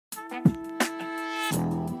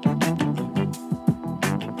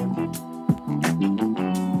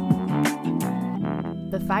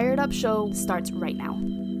Fired Up show starts right now.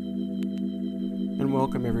 And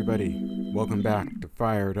welcome everybody. Welcome back to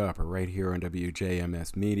Fired Up right here on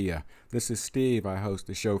WJMS Media. This is Steve. I host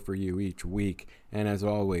the show for you each week. And as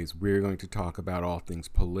always, we're going to talk about all things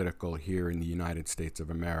political here in the United States of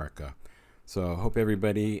America. So I hope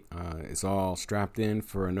everybody is all strapped in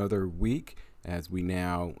for another week as we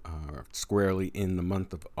now are squarely in the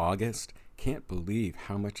month of August. Can't believe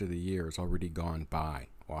how much of the year has already gone by.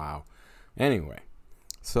 Wow. Anyway,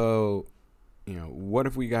 so, what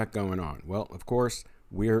have we got going on? Well, of course,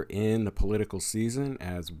 we're in the political season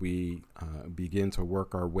as we begin to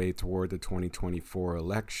work our way toward the 2024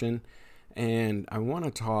 election. And I want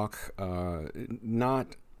to talk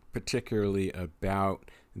not particularly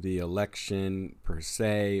about the election per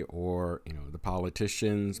se or, the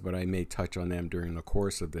politicians, but I may touch on them during the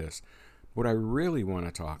course of this. What I really want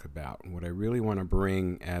to talk about, what I really want to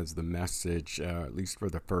bring as the message, at least for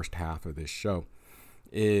the first half of this show,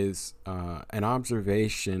 is an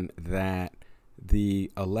observation that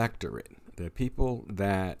the electorate, the people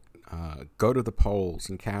that go to the polls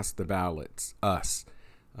and cast the ballots, us,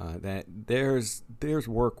 that there's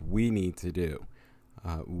work we need to do.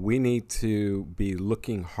 We need to be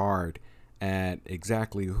looking hard at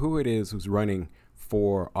exactly who it is who's running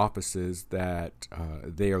for offices that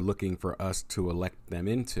they are looking for us to elect them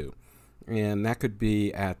into. And that could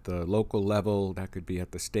be at the local level, that could be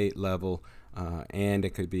at the state level, and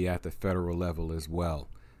it could be at the federal level as well.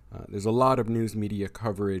 There's a lot of news media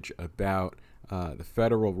coverage about the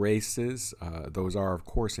federal races. Those are, of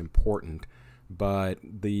course, important, but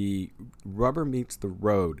the rubber meets the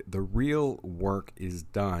road. The real work is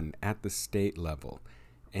done at the state level.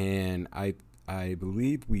 And I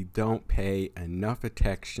believe we don't pay enough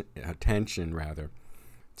attention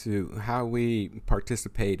to how we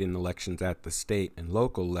participate in elections at the state and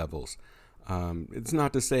local levels. It's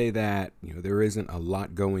not to say that there isn't a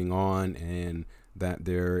lot going on and that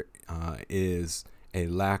there is a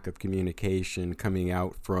lack of communication coming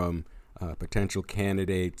out from potential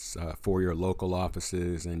candidates for your local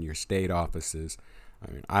offices and your state offices.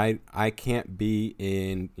 I can't be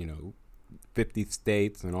in 50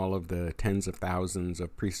 states and all of the tens of thousands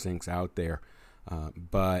of precincts out there.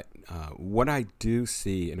 But what I do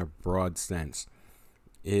see in a broad sense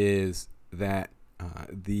is that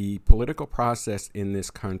the political process in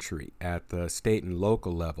this country at the state and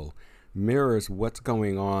local level mirrors what's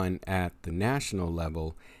going on at the national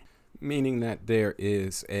level, meaning that there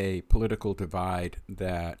is a political divide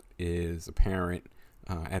that is apparent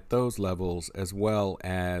at those levels as well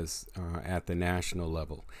as at the national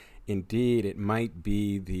level. Indeed, it might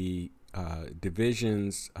be the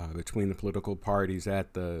divisions between the political parties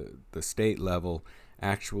at the state level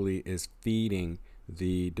actually is feeding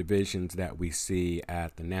the divisions that we see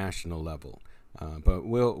at the national level. But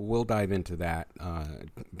we'll dive into that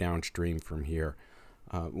downstream from here.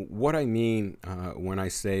 What I mean when I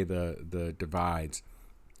say the divides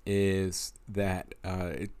is that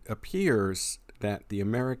it appears that the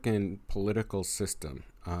American political system,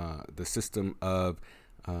 the system of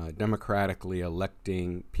democratically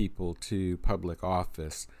electing people to public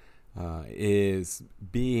office, is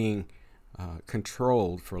being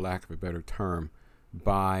controlled, for lack of a better term,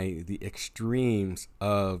 by the extremes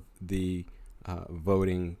of the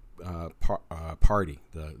voting party,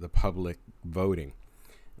 the public voting.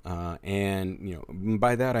 And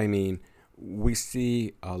by that I mean we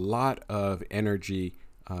see a lot of energy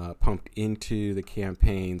pumped into the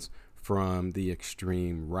campaigns from the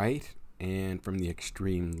extreme right and from the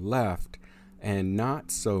extreme left, and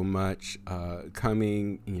not so much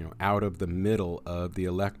coming out of the middle of the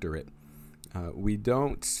electorate. We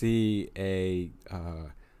don't see a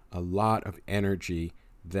lot of energy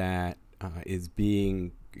that is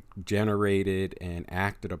being generated and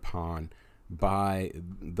acted upon by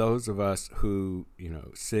those of us who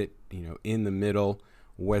sit in the middle,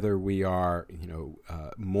 whether we are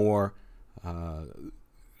more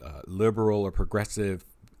liberal or progressive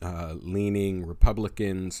leaning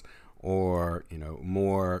Republicans or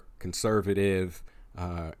more conservative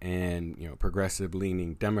and progressive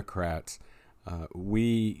leaning Democrats.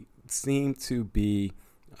 We seem to be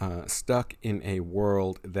stuck in a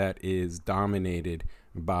world that is dominated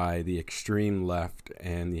by the extreme left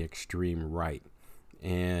and the extreme right.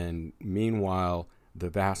 And meanwhile, the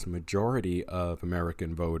vast majority of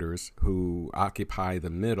American voters who occupy the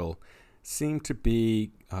middle seem to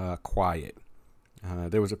be quiet.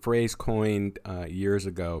 There was a phrase coined years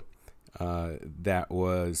ago that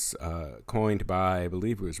was coined by, I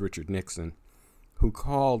believe it was Richard Nixon, who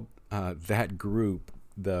called that group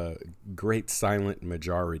the Great Silent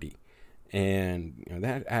Majority. And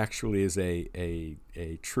that actually is a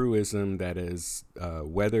truism that has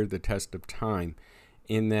weathered the test of time,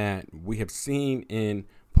 in that we have seen in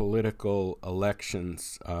political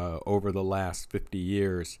elections over the last 50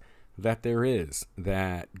 years that there is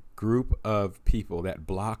that group of people, that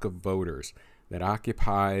block of voters that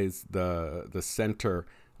occupies the center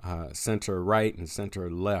right and center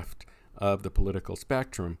left of the political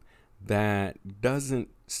spectrum, that doesn't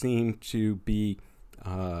seem to be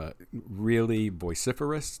really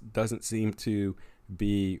vociferous, doesn't seem to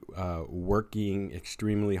be working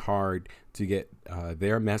extremely hard to get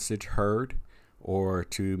their message heard or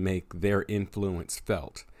to make their influence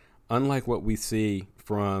felt. Unlike what we see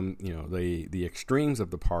from the extremes of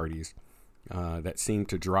the parties that seem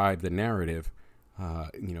to drive the narrative,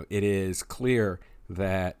 it is clear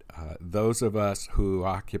that those of us who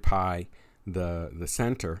occupy the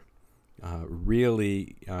center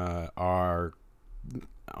really are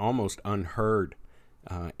almost unheard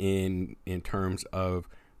in terms of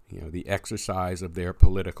the exercise of their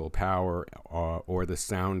political power or the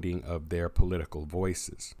sounding of their political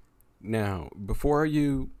voices. Now, before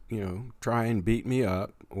you try and beat me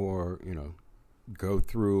up or go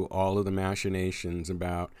through all of the machinations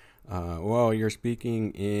about well, you're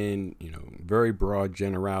speaking in very broad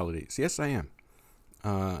generalities. Yes, I am.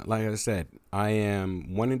 Like I said, I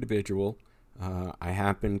am one individual. I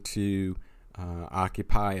happen to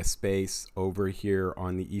occupy a space over here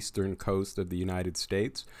on the eastern coast of the United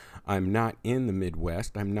States. I'm not in the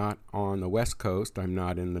Midwest. I'm not on the West Coast. I'm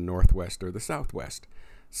not in the Northwest or the Southwest.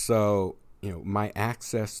 So, my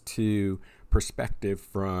access to perspective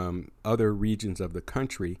from other regions of the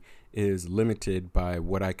country is limited by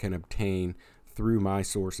what I can obtain through my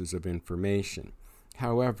sources of information.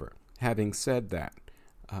 However, having said that,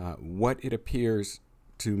 what it appears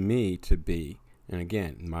to me to be, and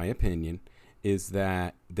again, in my opinion, is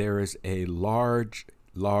that there is a large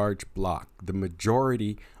block. The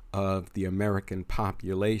majority of the American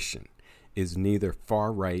population is neither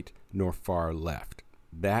far right nor far left.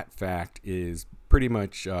 That fact is pretty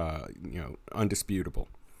much, undisputable.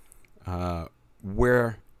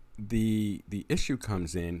 Where the issue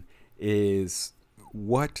comes in is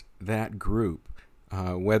what that group,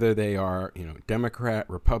 whether they are, Democrat,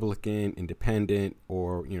 Republican, Independent,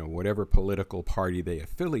 or whatever political party they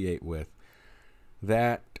affiliate with,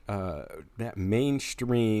 that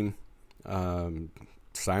mainstream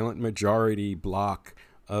silent majority block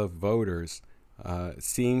of voters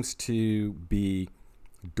seems to be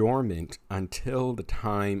dormant until the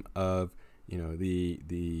time of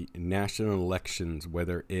the national elections,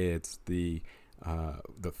 whether it's the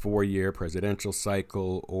 4-year presidential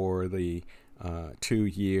cycle or the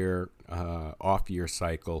 2-year off-year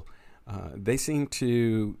cycle. They seem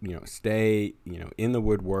to stay in the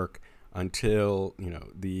woodwork until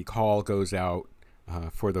the call goes out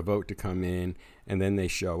for the vote to come in, and then they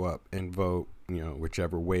show up and vote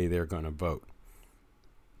whichever way they're going to vote.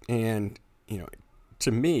 And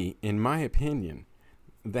to me, in my opinion,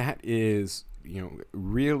 that is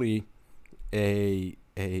really a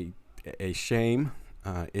shame.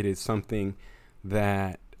 It is something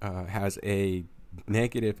that has a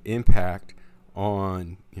negative impact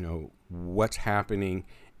on what's happening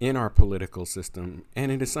in our political system,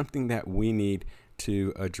 and it is something that we need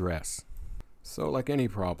to address. So, like any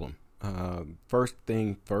problem, first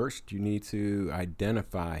thing first, you need to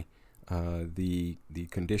identify the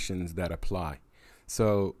conditions that apply.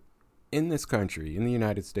 So, in this country, in the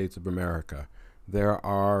United States of America, there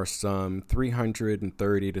are some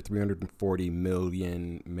 330 to 340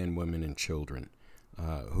 million men, women, and children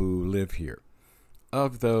who live here.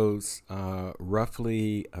 Of those,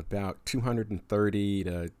 roughly about 230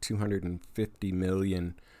 to 250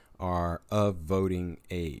 million are of voting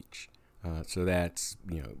age. So that's,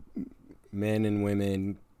 men and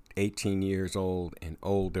women 18 years old and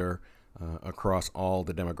older, across all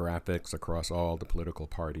the demographics, across all the political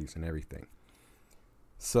parties and everything.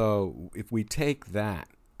 So if we take that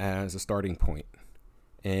as a starting point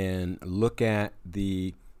and look at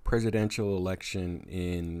the presidential election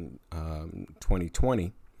in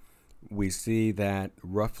 2020, we see that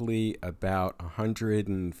roughly about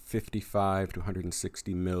 155 to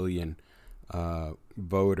 160 million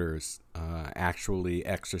voters actually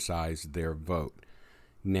exercised their vote.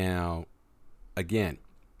 Now, again,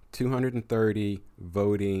 230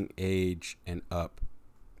 voting age and up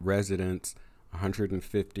residents,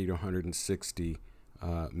 150 to 160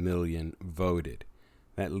 million voted.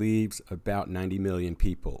 That leaves about 90 million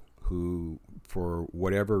people who, for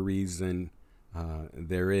whatever reason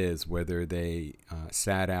there is, whether they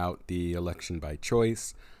sat out the election by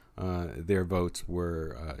choice, their votes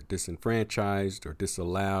were disenfranchised or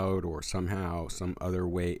disallowed or somehow some other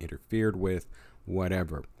way interfered with,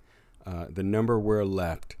 whatever. The number we're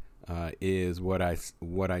left is what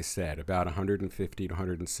I said, about 150 to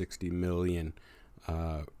 160 million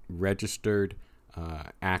registered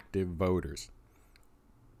active voters.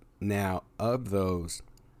 Now, of those,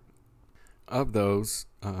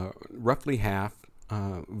 roughly half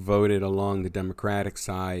voted along the Democratic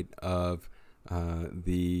side of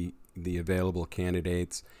the available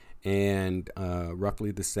candidates, and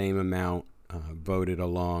roughly the same amount voted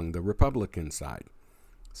along the Republican side.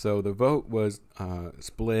 So the vote was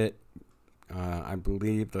split. I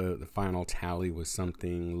believe the final tally was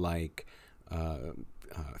something like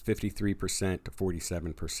 53% to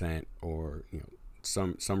 47%, or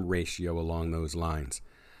some ratio along those lines.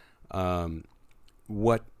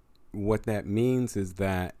 What that means is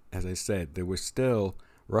that, as I said, there was still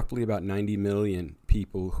roughly about 90 million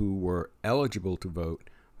people who were eligible to vote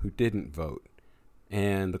who didn't vote.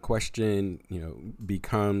 And the question,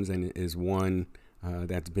 becomes, and is one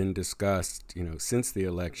that's been discussed, since the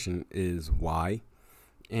election, is why?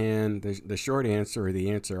 And the short answer, or the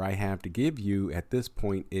answer I have to give you at this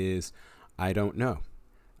point, is I don't know.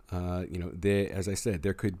 As I said,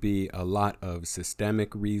 there could be a lot of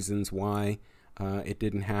systemic reasons why it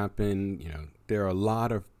didn't happen. There are a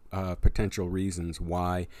lot of potential reasons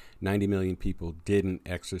why 90 million people didn't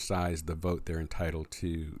exercise the vote they're entitled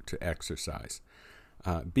to exercise.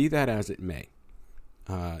 Be that as it may,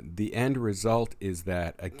 the end result is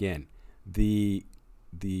that, again, the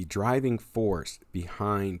driving force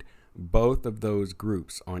behind both of those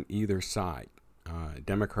groups on either side,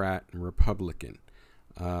 Democrat and Republican,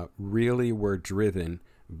 really were driven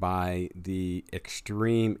by the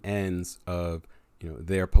extreme ends of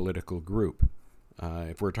their political group.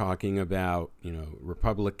 If we're talking about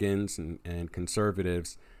Republicans and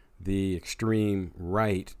conservatives, the extreme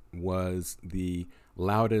right was the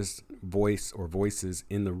loudest voice or voices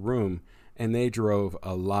in the room, and they drove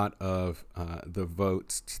a lot of the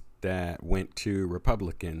votes that went to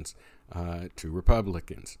Republicans.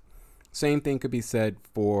 Same thing could be said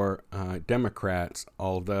for Democrats,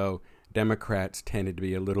 although Democrats tended to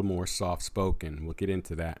be a little more soft-spoken. We'll get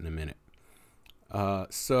into that in a minute.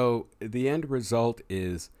 So the end result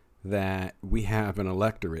is that we have an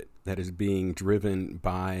electorate that is being driven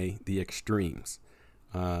by the extremes.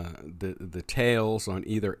 The tails on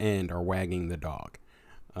either end are wagging the dog.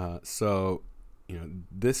 So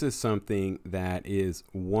this is something that is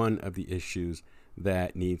one of the issues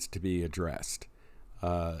that needs to be addressed.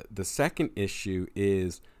 The second issue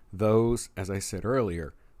is those, as I said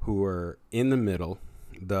earlier, who are in the middle,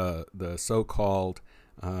 the so-called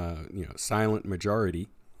silent majority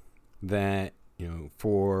that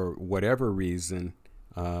for whatever reason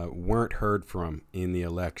weren't heard from in the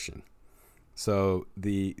election. So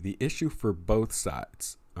the issue for both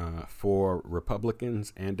sides, for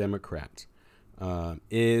Republicans and Democrats,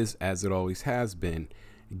 is, as it always has been,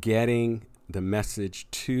 getting the message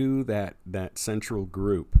to that central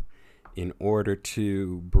group in order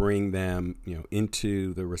to bring them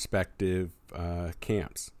into the respective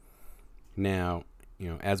camps. Now,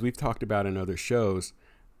 as we've talked about in other shows,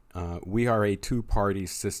 we are a two-party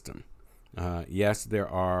system. Yes, there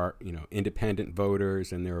are independent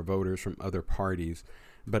voters and there are voters from other parties,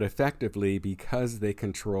 but effectively, because they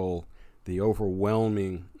control the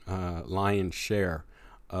overwhelming lion's share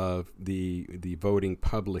of the voting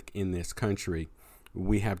public in this country,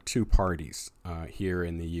 we have two parties here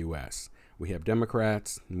in the U.S. We have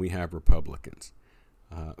Democrats and we have Republicans.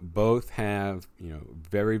 Both have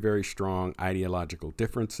very, very strong ideological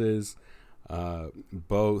differences.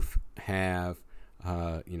 Both have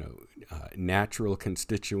natural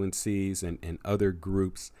constituencies and other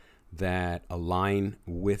groups that align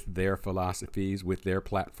with their philosophies, with their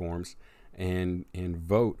platforms, and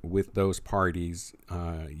vote with those parties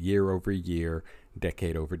year over year,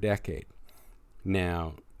 decade over decade.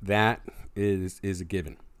 Now, that is a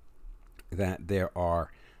given, that there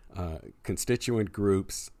are constituent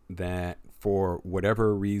groups that, for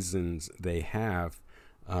whatever reasons they have,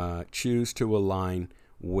 choose to align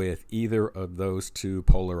with either of those two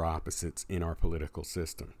polar opposites in our political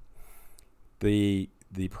system. The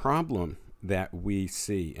problem that we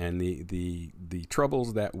see and the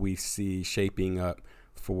troubles that we see shaping up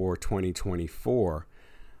for 2024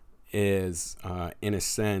 is, in a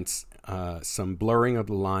sense, some blurring of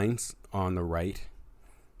the lines on the right,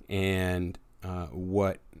 and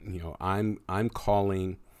what I'm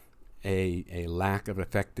calling a lack of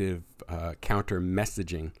effective counter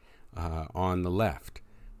messaging on the left.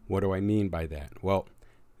 What do I mean by that? Well,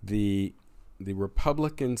 the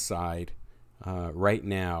Republican side right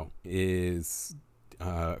now is,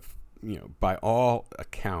 by all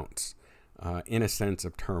accounts, in a sense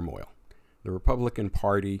of turmoil. The Republican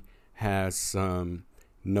Party has some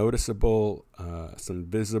noticeable, some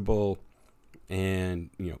visible, and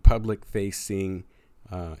public-facing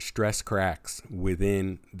stress cracks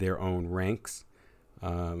within their own ranks.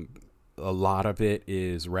 A lot of it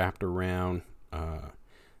is wrapped around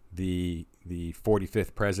the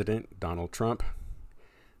 45th president, Donald Trump,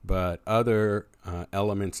 but other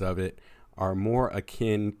elements of it are more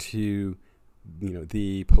akin to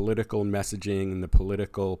the political messaging and the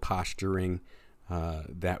political posturing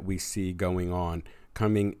that we see going on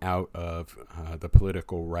coming out of the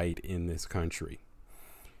political right in this country.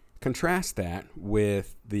 Contrast that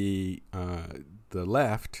with the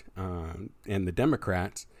left and the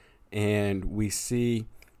Democrats, and we see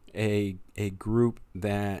a group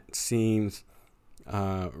that seems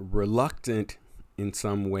reluctant in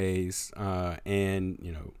some ways, and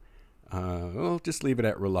we'll just leave it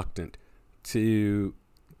at reluctant to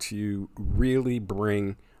really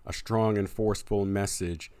bring a strong and forceful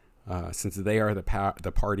message, since they are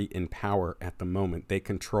the party in power at the moment. They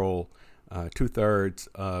control 2/3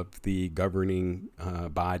 of the governing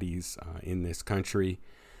bodies in this country.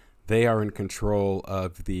 They are in control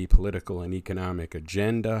of the political and economic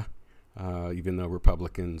agenda, even though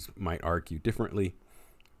Republicans might argue differently.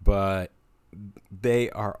 But they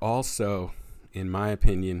are also, in my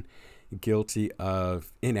opinion, guilty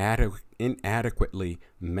of inadequately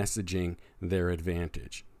messaging their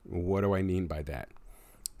advantage. What do I mean by that?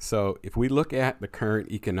 So if we look at the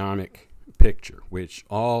current economic picture, which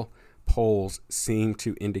all polls seem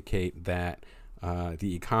to indicate that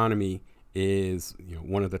the economy is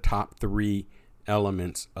one of the top three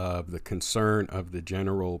elements of the concern of the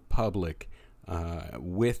general public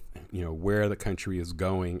with where the country is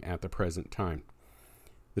going at the present time.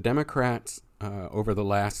 The Democrats over the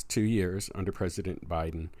last 2 years under President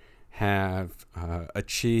Biden have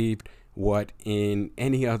achieved what in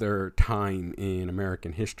any other time in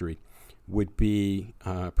American history would be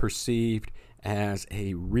perceived as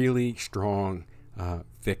a really strong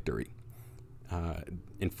victory.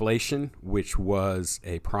 Inflation, which was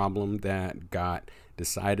a problem that got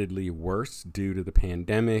decidedly worse due to the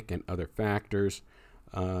pandemic and other factors,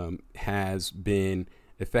 has been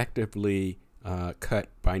effectively cut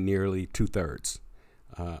by nearly 2/3.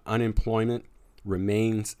 Unemployment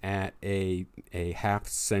remains at a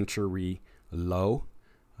half-century low,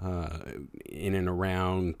 in and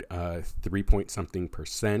around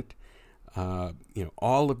 3-point-something%.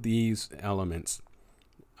 All of these elements,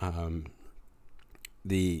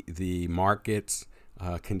 the markets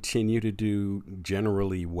continue to do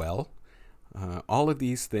generally well. All of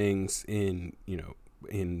these things in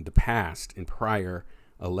the past, in prior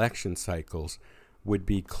election cycles, would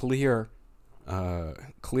be clear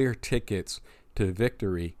tickets to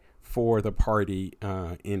victory for the party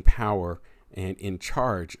in power and in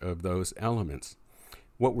charge of those elements.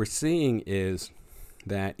 What we're seeing is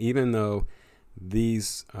that even though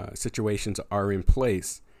these situations are in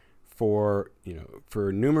place, for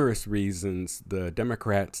numerous reasons, the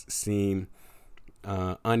Democrats seem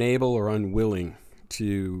unable or unwilling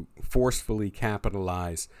to forcefully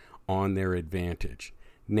capitalize on their advantage.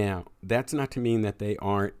 Now, that's not to mean that they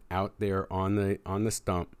aren't out there on the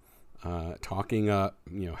stump, talking up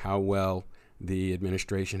how well the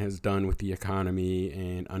administration has done with the economy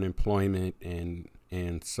and unemployment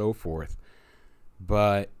and so forth.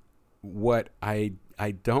 But what I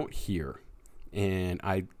don't hear, and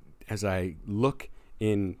as I look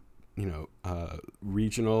in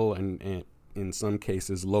regional and in some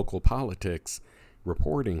cases local politics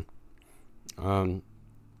reporting, I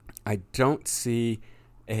don't see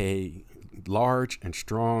a large and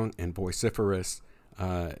strong and vociferous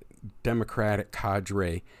Democratic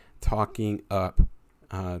cadre talking up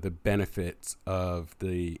the benefits of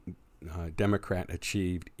the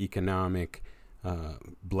Democrat-achieved economic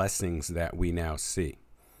blessings that we now see.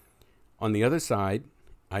 On the other side,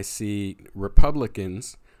 I see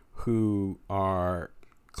Republicans who are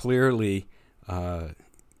clearly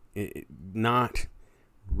not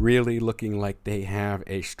really looking like they have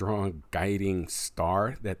a strong guiding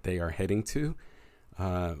star that they are heading to.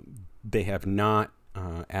 They have not,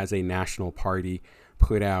 as a national party,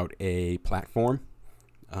 put out a platform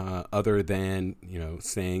other than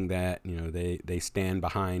saying that they stand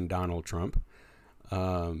behind Donald Trump.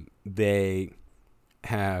 They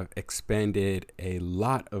have expended a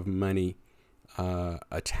lot of money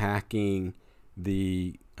attacking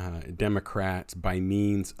the Democrats by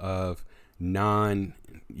means of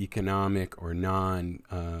non-economic or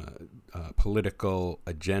non-political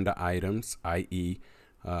agenda items, i.e.,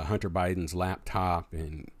 Hunter Biden's laptop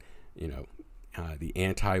and, the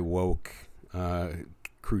anti-woke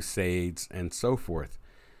crusades and so forth.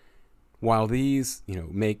 While these,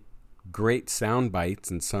 make great sound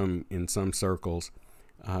bites in some circles,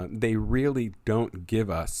 they really don't give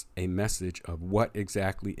us a message of what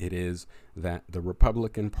exactly it is that the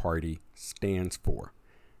Republican Party stands for.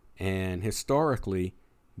 And historically,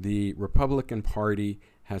 the Republican Party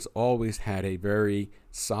has always had a very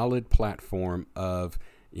solid platform of,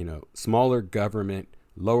 smaller government,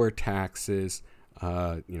 lower taxes,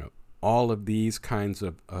 all of these kinds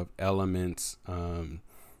of elements,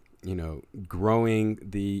 growing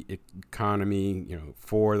the economy,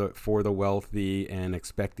 for the wealthy and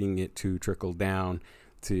expecting it to trickle down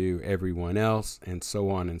to everyone else and so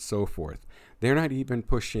on and so forth. They're not even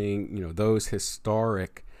pushing, those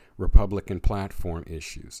historic Republican platform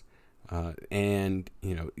issues. And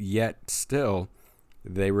yet still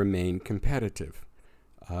they remain competitive.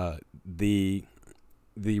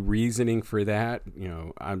 The reasoning for that,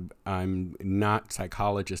 I'm not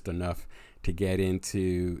psychologist enough to get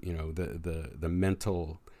into, the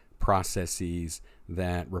mental processes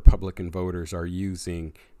that Republican voters are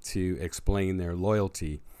using to explain their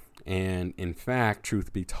loyalty. And in fact,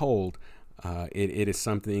 truth be told, it is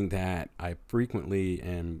something that I frequently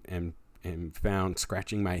am found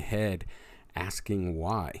scratching my head, asking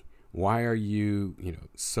why. Why are you,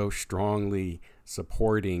 so strongly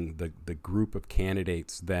supporting the group of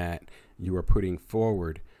candidates that you are putting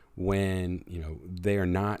forward when, they are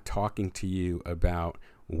not talking to you about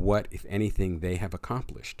what, if anything, they have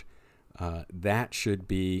accomplished? That should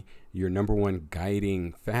be your number one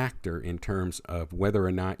guiding factor in terms of whether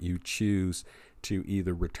or not you choose to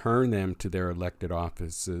either return them to their elected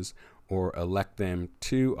offices or elect them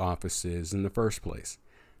to offices in the first place.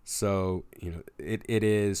 So, it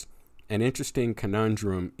is an interesting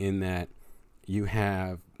conundrum in that you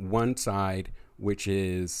have one side which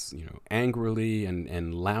is, angrily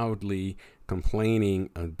and loudly complaining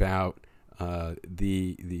about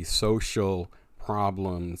the social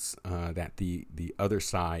problems that the other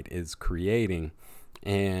side is creating,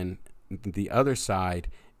 and the other side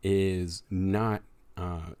is not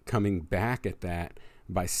coming back at that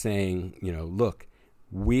by saying, look,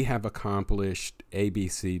 we have accomplished A, B,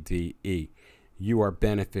 C, D, E. You are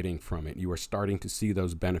benefiting from it. You are starting to see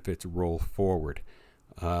those benefits roll forward.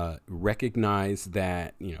 Recognize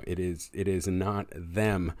that, it is not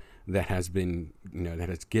them that has been, that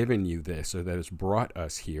has given you this or that has brought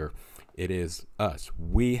us here. It is us.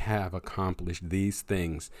 We have accomplished these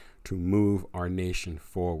things to move our nation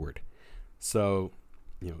forward. So,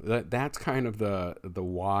 that's kind of the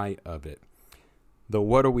why of it. The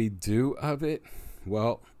what do we do of it?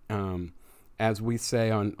 Well, as we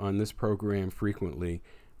say on this program frequently,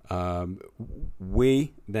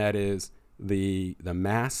 we, that is the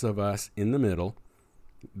mass of us in the middle,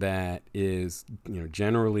 that is,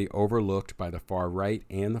 generally overlooked by the far right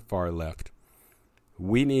and the far left.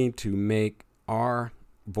 We need to make our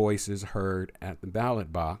voices heard at the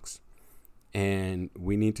ballot box, and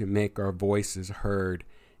we need to make our voices heard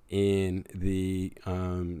in the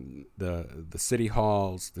city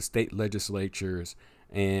halls, the state legislatures,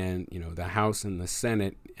 and the House and the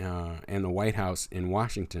Senate and the White House in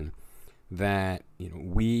Washington, that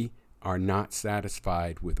we are not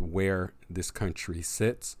satisfied with where this country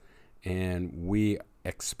sits, and we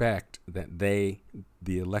expect that the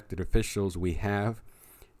elected officials we have,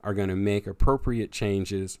 are going to make appropriate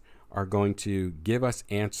changes, are going to give us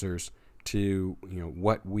answers to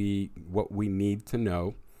what we need to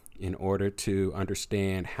know in order to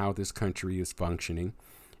understand how this country is functioning.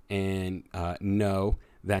 And no,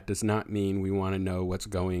 that does not mean we want to know what's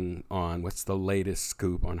going on, what's the latest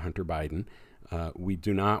scoop on Hunter Biden. We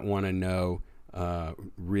do not want to know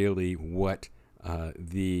really what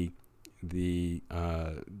the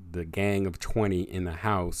gang of 20 in the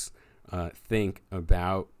House think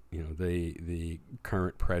about the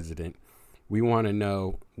current president. We want to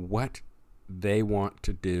know what they want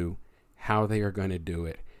to do, how they are going to do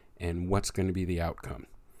it, and what's going to be the outcome.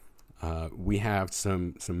 We have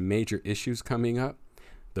some major issues coming up.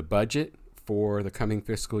 The budget for the coming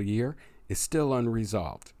fiscal year is still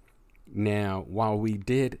unresolved. Now, while we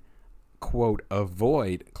did, quote,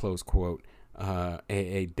 avoid, close quote,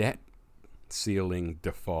 a debt ceiling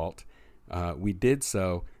default, we did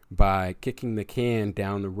so by kicking the can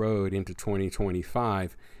down the road into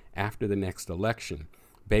 2025 after the next election,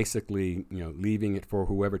 basically, leaving it for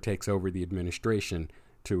whoever takes over the administration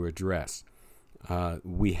to address.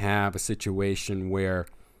 We have a situation where,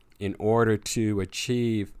 in order to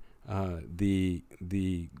achieve the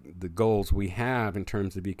goals we have in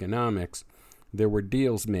terms of economics, there were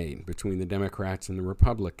deals made between the Democrats and the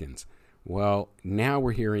Republicans. Well, now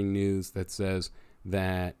we're hearing news that says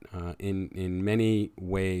that in many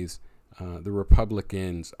ways, the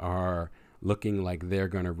Republicans are looking like they're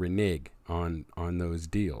going to renege on those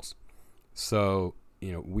deals. So,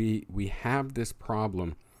 we have this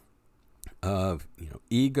problem of,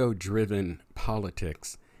 ego-driven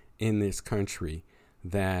politics in this country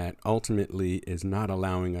that ultimately is not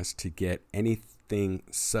allowing us to get anything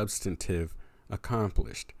substantive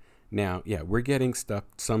accomplished. Now, we're getting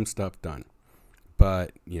some stuff done.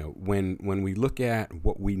 But, when we look at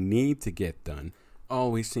what we need to get done,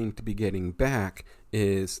 all we seem to be getting back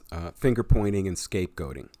is finger pointing and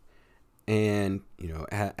scapegoating. And,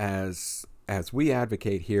 as we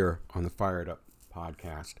advocate here on the Fired Up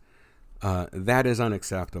podcast, that is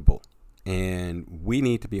unacceptable. And we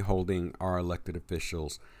need to be holding our elected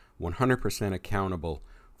officials 100% accountable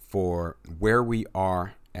for where we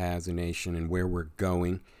are as a nation and where we're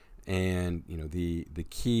going. And, the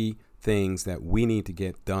key things that we need to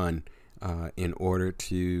get done in order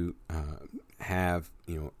to have,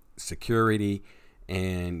 security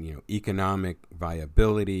and, economic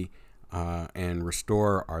viability and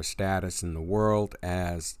restore our status in the world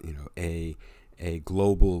as, a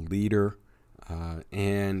global leader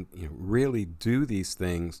and, really do these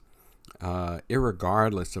things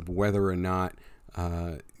irregardless of whether or not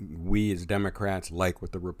we as Democrats like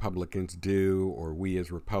what the Republicans do, or we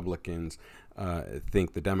as Republicans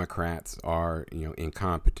think the Democrats are,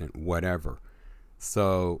 incompetent, whatever.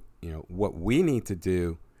 So, what we need to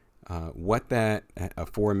do, what that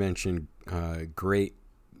aforementioned great,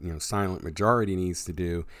 silent majority needs to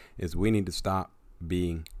do is we need to stop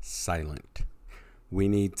being silent. We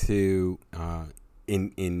need to,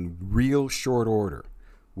 in real short order,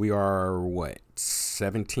 we are,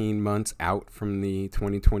 17 months out from the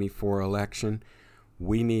 2024 election.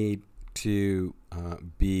 We need to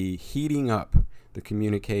be heating up the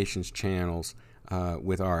communications channels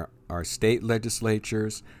with our state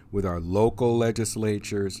legislatures, with our local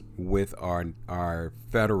legislatures, with our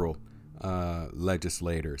federal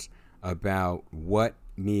legislators about what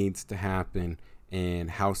needs to happen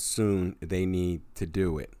and how soon they need to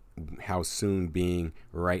do it. How soon being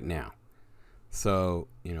right now. So,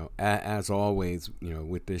 as always,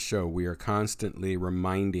 with this show, we are constantly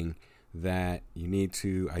reminding that you need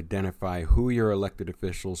to identify who your elected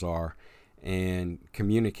officials are and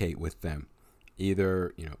communicate with them,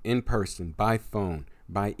 either, in person, by phone,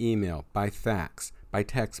 by email, by fax, by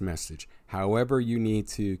text message, however you need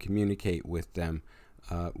to communicate with them.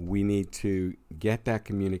 We need to get that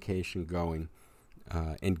communication going,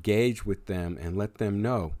 engage with them, and let them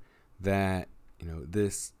know that,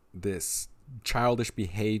 this childish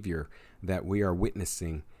behavior that we are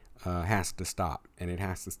witnessing has to stop, and it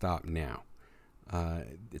has to stop now.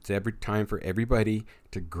 It's every time for everybody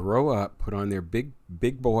to grow up, put on their big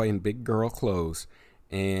boy and big girl clothes,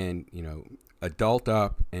 and adult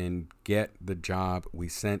up and get the job we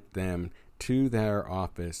sent them to their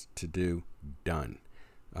office to do done.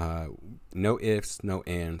 No ifs, no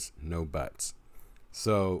ands, no buts.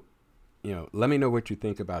 So, let me know what you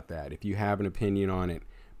think about that. If you have an opinion on it,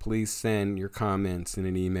 please send your comments in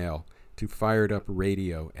an email to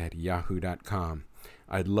firedupradio@yahoo.com.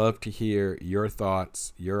 I'd love to hear your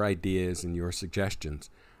thoughts, your ideas, and your suggestions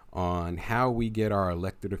on how we get our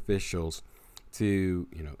elected officials to,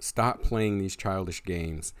 stop playing these childish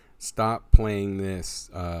games, stop playing this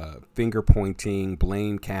finger pointing,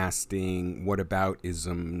 blame casting,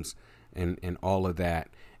 whataboutisms, and all of that,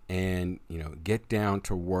 and, get down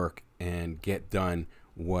to work and get done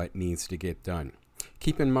what needs to get done.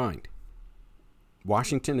 Keep in mind,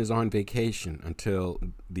 Washington is on vacation until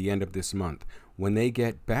the end of this month. When they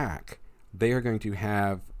get back, they are going to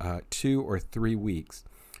have 2 or 3 weeks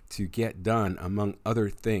to get done, among other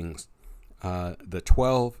things, the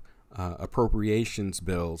 12 appropriations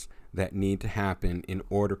bills that need to happen in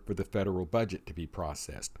order for the federal budget to be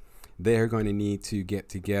processed. They're going to need to get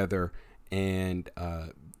together and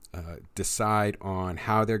decide on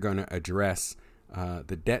how they're going to address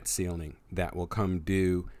the debt ceiling that will come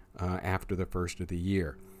due after the first of the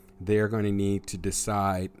year. They're going to need to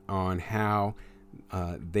decide on how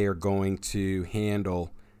they're going to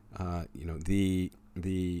handle, the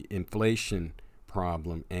inflation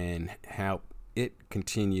problem and how it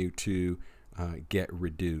continue to get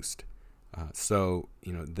reduced. So,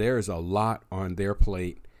 there's a lot on their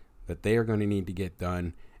plate that they are going to need to get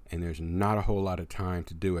done, and there's not a whole lot of time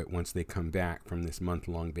to do it once they come back from this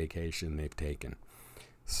month-long vacation they've taken.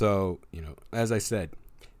 So, as I said,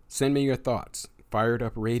 send me your thoughts.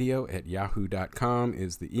 FiredUpRadio@yahoo.com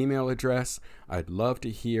is the email address. I'd love to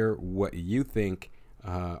hear what you think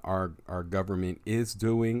our government is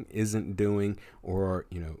doing, isn't doing, or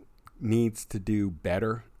needs to do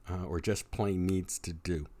better, or just plain needs to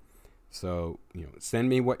do. So send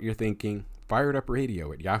me what you're thinking.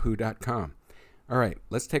 FiredUpRadio@yahoo.com. All right,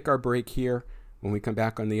 let's take our break here. When we come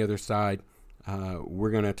back on the other side,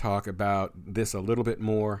 we're going to talk about this a little bit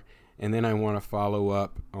more, and then I want to follow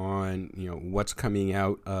up on what's coming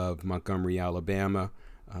out of Montgomery, Alabama,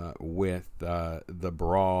 with the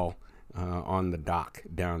brawl on the dock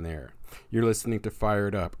down there. You're listening to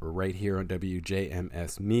Fired Up right here on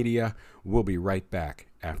WJMS Media. We'll be right back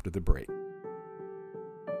after the break.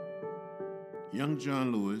 Young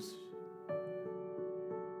John Lewis,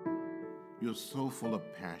 you're so full of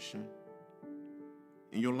passion.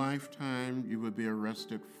 In your lifetime, you will be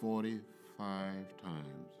arrested 45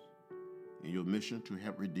 times in your mission to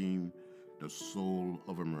help redeem the soul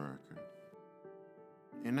of America.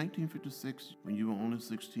 In 1956, when you were only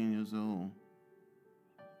 16 years old,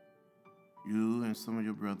 you and some of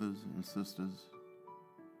your brothers and sisters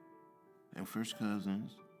and first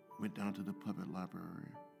cousins went down to the public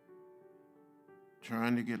library,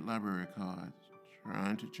 trying to get library cards,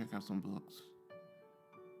 trying to check out some books.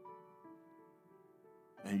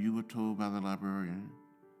 And you were told by the librarian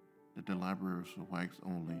that the library was for whites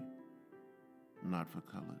only, not for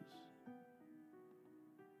colors.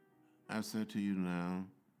 I said to you now,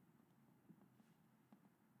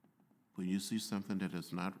 when you see something that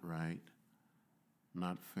is not right,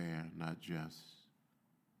 not fair, not just,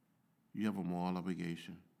 you have a moral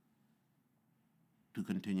obligation to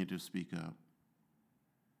continue to speak up,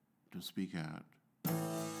 to speak out.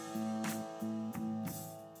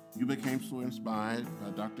 You became so inspired by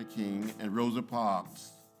Dr. King and Rosa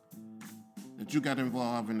Parks that you got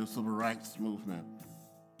involved in the civil rights movement.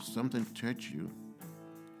 Something touched you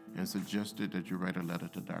and suggested that you write a letter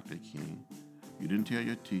to Dr. King. You didn't tell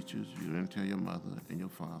your teachers, you didn't tell your mother and your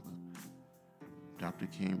father. Dr.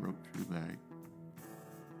 King wrote you back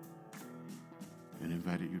and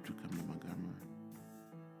invited you to come to Montgomery.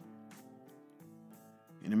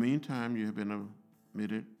 In the meantime, you have been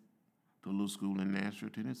admitted to a little school in Nashville,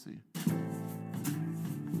 Tennessee.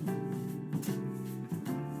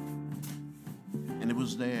 And it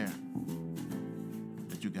was there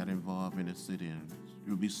that you got involved in the sit-ins.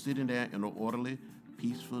 You would be sitting there in an orderly,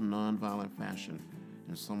 peaceful, nonviolent fashion,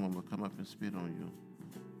 and someone would come up and spit on you.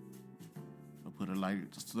 Or put a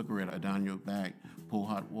light cigarette down your back, pour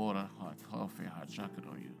hot water, hot coffee, hot chocolate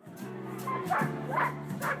on you.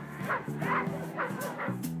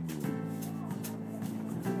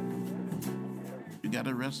 You got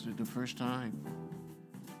arrested the first time,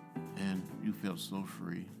 and you felt so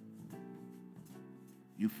free.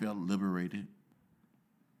 You felt liberated.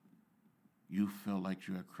 You felt like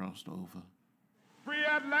you had crossed over. Free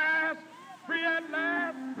at last! Free at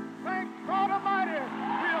last! Thank God Almighty! We are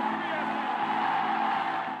free at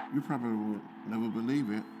last! You probably will never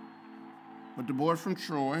believe it, but the boy from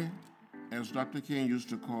Troy, as Dr. King used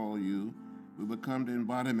to call you, will become the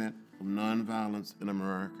embodiment of nonviolence in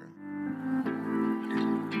America.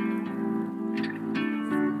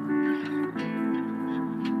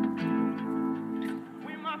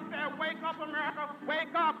 We must say, wake up, America,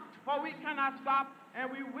 wake up, for we cannot stop,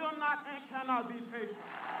 and we will not and cannot be patient.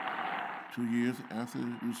 2 years after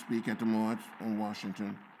you speak at the march on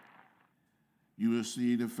Washington, you will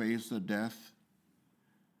see the face of death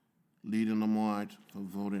leading the march for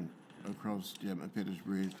voting across the Pettus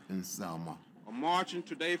Bridge in Selma. We're marching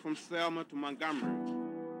today from Selma to Montgomery.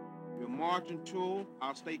 We're marching to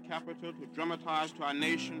our state capital to dramatize to our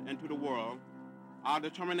nation and to the world our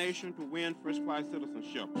determination to win first-class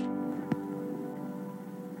citizenship.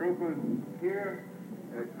 Troopers here,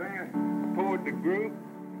 advance toward the group.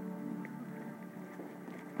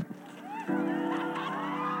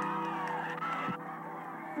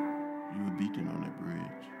 You were beaten on that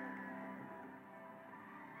bridge.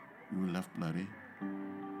 You were left bloody.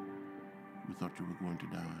 You thought you were going to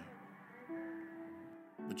die.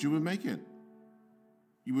 But you would make it.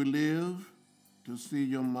 You would live to see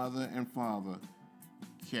your mother and father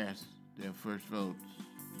cast their first votes.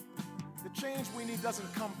 The change we need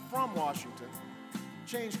doesn't come from Washington.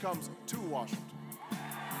 Change comes to Washington.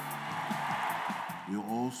 You'll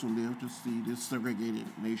also live to see this segregated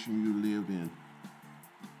nation you lived in.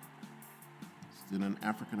 Still an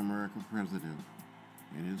African-American president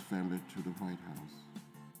and his family to the White House.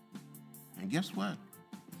 And guess what?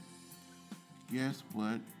 Guess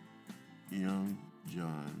what, young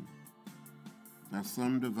John? By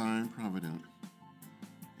some divine providence,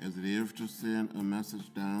 as it is to send a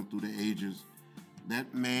message down through the ages,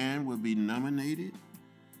 that man will be nominated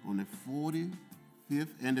on the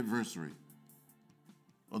 45th anniversary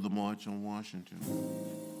of the March on Washington.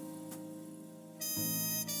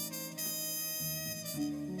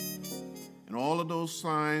 And all of those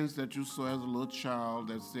signs that you saw as a little child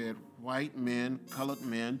that said white men,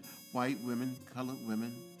 white women, colored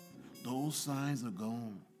women, those signs are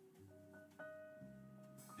gone.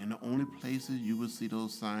 And the only places you will see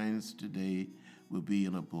those signs today will be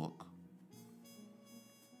in a book,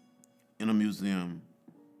 in a museum,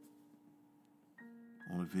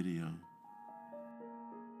 on a video.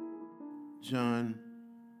 John,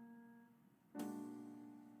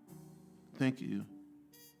 thank you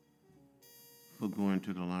for going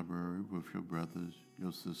to the library with your brothers,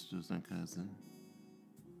 your sisters, and cousin.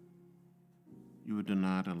 You were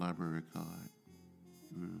denied a library card.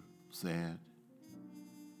 You were sad.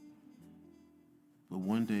 But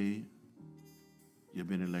one day, you've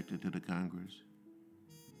been elected to the Congress.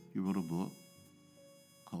 You wrote a book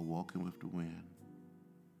called Walking with the Wind.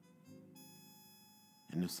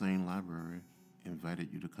 And the same library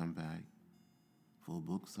invited you to come back for a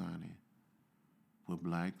book signing where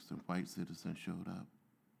blacks and white citizens showed up.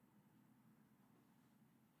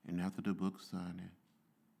 And after the book signing,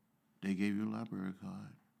 they gave you a library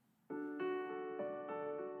card.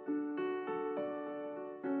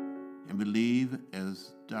 And believe,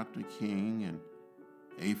 as Dr. King and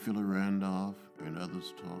A. Philip Randolph and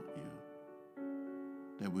others taught you,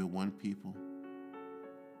 that we're one people.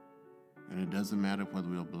 And it doesn't matter whether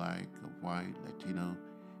we're black or white, Latino,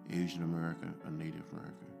 Asian American, or Native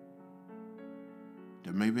American.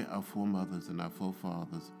 That maybe our foremothers and our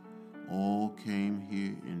forefathers all came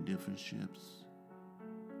here in different ships,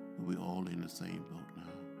 but we're all in the same boat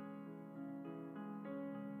now.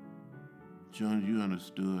 John, you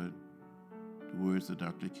understood the words of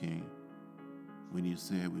Dr. King when he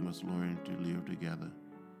said we must learn to live together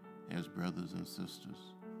as brothers and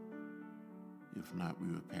sisters. If not, we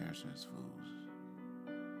will perish as fools.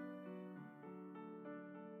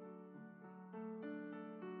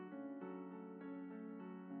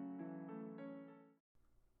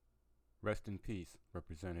 Rest in peace,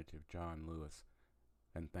 Representative John Lewis,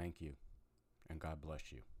 and thank you, and God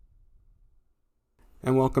bless you.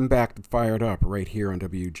 And welcome back to Fired Up, right here on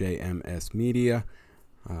WJMS Media.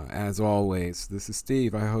 As always, this is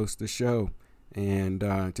Steve. I host the show, and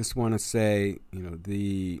just want to say,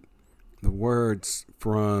 the words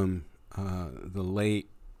from the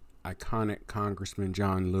late iconic Congressman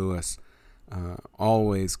John Lewis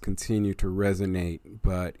always continue to resonate,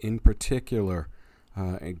 but in particular,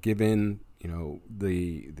 given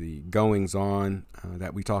the goings on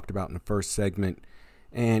that we talked about in the first segment,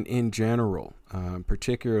 and in general,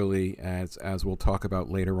 particularly as we'll talk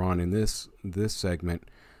about later on in this segment,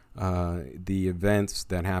 the events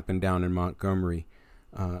that happened down in Montgomery,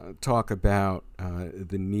 talk about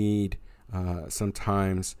the need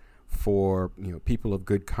sometimes for people of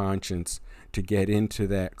good conscience to get into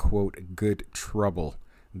that, quote, good trouble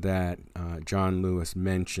that John Lewis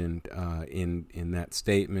mentioned in that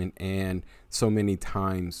statement and so many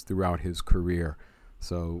times throughout his career.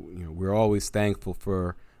 So, we're always thankful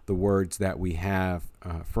for the words that we have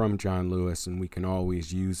from John Lewis, and we can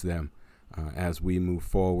always use them as we move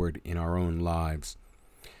forward in our own lives.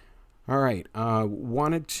 All right,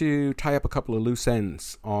 wanted to tie up a couple of loose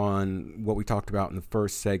ends on what we talked about in the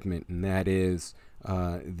first segment, and that is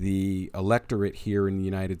the electorate here in the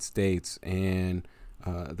United States and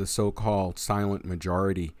the so-called silent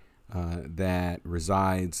majority that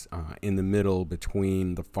resides in the middle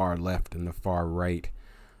between the far left and the far right.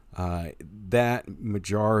 That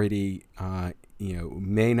majority,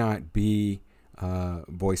 may not be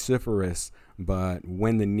vociferous, but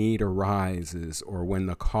when the need arises or when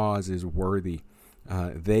the cause is worthy,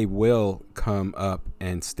 they will come up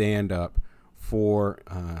and stand up for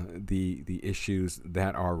the issues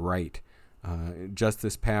that are right. Just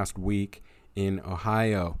this past week in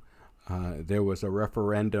Ohio, there was a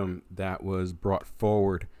referendum that was brought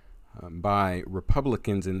forward by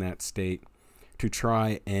Republicans in that state to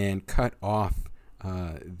try and cut off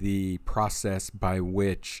the process by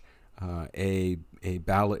which a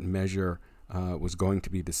ballot measure was going to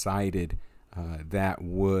be decided that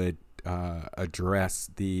would address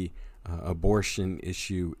the abortion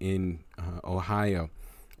issue in Ohio.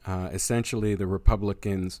 Essentially, the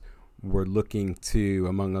Republicans were looking to,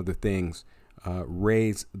 among other things,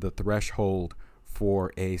 raise the threshold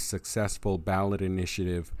for a successful ballot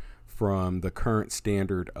initiative from the current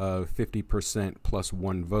standard of 50% plus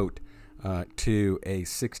one vote to a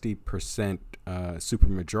 60%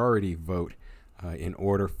 supermajority vote in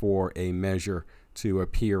order for a measure to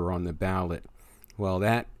appear on the ballot. Well,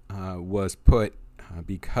 that was put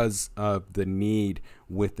because of the need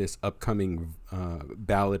with this upcoming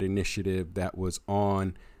ballot initiative that was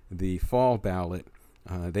on the fall ballot.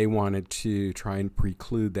 They wanted to try and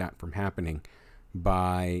preclude that from happening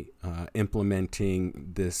by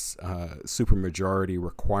implementing this supermajority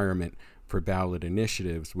requirement for ballot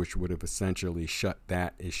initiatives, which would have essentially shut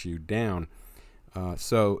that issue down.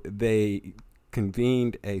 So they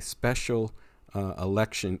convened a special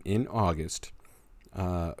election in August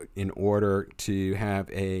in order to have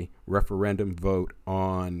a referendum vote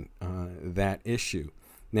on that issue.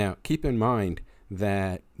 Now, keep in mind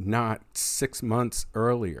that not 6 months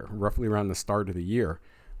earlier, roughly around the start of the year,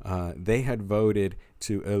 they had voted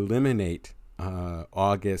to eliminate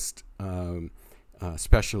August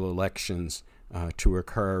special elections to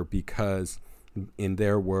occur because, in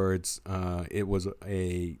their words, it was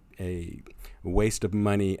a waste of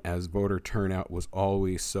money, as voter turnout was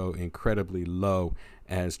always so incredibly low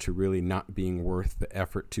as to really not being worth the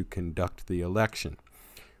effort to conduct the election.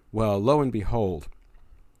 Well, lo and behold,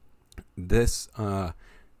 this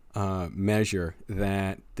measure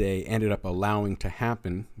that they ended up allowing to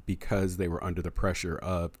happen because they were under the pressure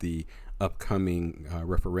of the upcoming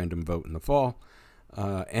referendum vote in the fall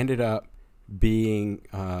ended up being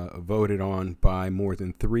voted on by more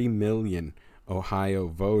than 3 million Ohio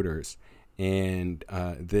voters. And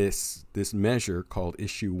this measure, called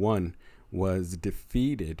Issue 1, was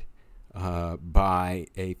defeated by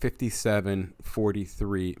a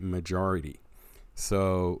 57-43 majority.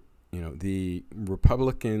 So, the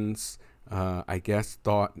Republicans, I guess,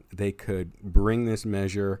 thought they could bring this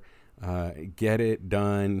measure, get it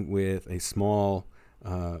done with a small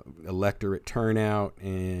electorate turnout,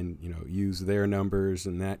 and use their numbers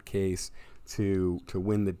in that case to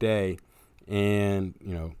win the day, and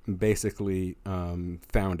basically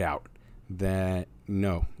found out that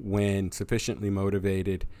no, when sufficiently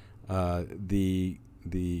motivated, the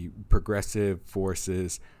progressive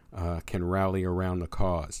forces can rally around the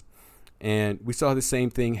cause. And we saw the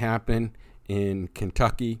same thing happen in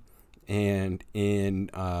Kentucky and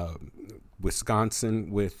in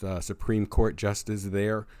Wisconsin with Supreme Court justice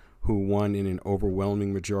there who won in an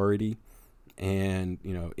overwhelming majority. And,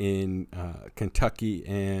 in Kentucky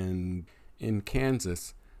and in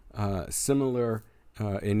Kansas, similar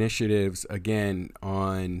initiatives, again,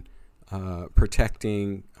 on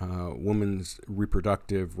protecting women's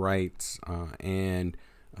reproductive rights and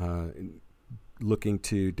looking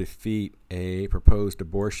to defeat a proposed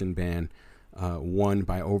abortion ban, won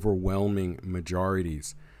by overwhelming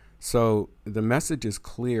majorities. So the message is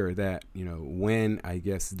clear that, when I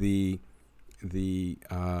guess the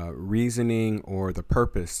reasoning or the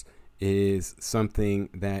purpose is something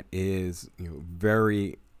that is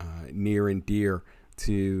very near and dear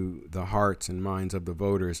to the hearts and minds of the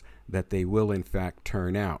voters, that they will in fact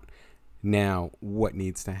turn out. Now, what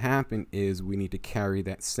needs to happen is we need to carry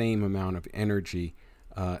that same amount of energy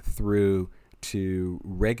through to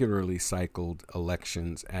regularly cycled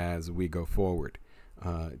elections as we go forward.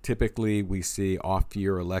 Typically, we see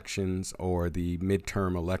off-year elections or the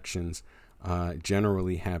midterm elections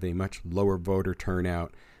generally have a much lower voter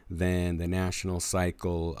turnout than the national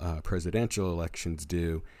cycle presidential elections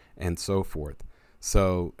do, and so forth.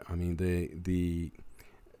 So, I mean, the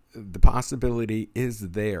possibility is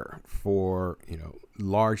there for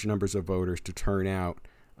large numbers of voters to turn out.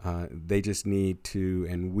 They just need to,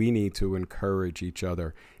 and we need to, encourage each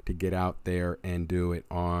other to get out there and do it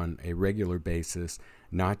on a regular basis,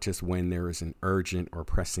 not just when there is an urgent or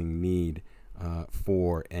pressing need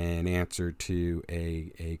for an answer to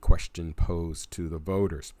a question posed to the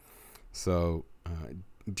voters. So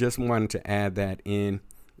just wanted to add that in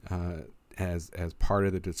as part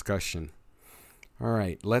of the discussion. All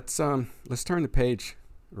right, let's turn the page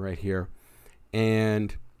right here.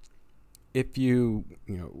 And if you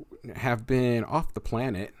have been off the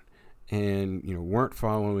planet and weren't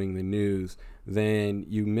following the news, then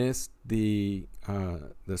you missed the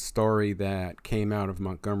story that came out of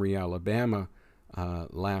Montgomery, Alabama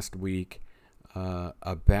last week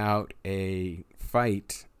about a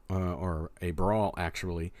fight or a brawl,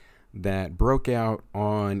 actually, that broke out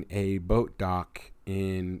on a boat dock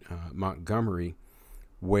in Montgomery,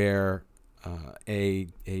 where a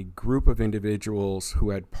group of individuals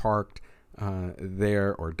who had parked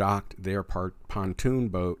docked their pontoon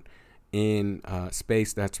boat in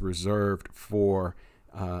space that's reserved for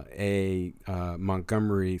a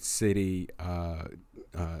Montgomery City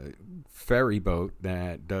ferry boat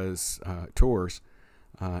that does tours.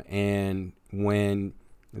 And when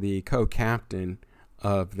the co-captain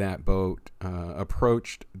of that boat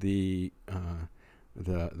approached the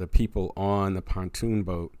people on the pontoon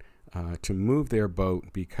boat, to move their boat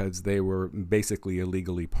because they were basically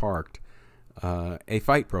illegally parked, a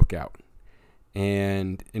fight broke out.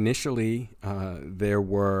 And initially, there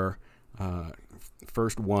were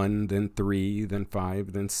first 1, then 3, then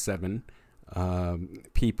 5, then 7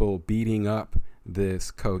 people beating up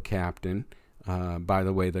this co-captain. By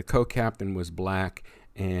the way, the co-captain was black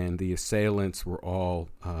and the assailants were all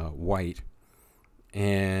white.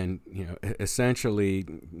 And, essentially,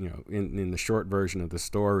 in the short version of the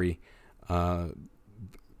story,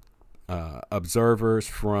 observers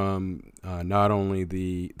from not only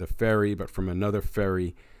the ferry, but from another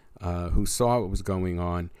ferry who saw what was going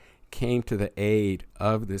on, came to the aid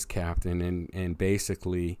of this captain and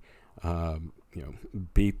basically,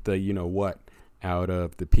 beat the what out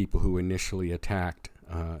of the people who initially attacked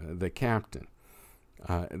the captain.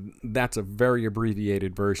 That's a very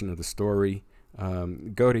abbreviated version of the story.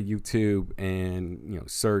 Go to YouTube and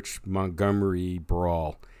search Montgomery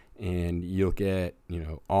Brawl, and you'll get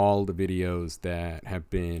all the videos that have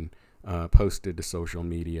been posted to social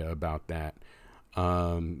media about that.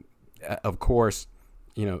 Of course,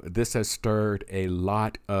 this has stirred a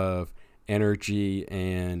lot of energy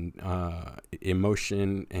and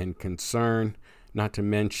emotion and concern, not to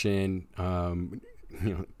mention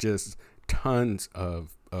just tons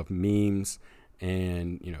of memes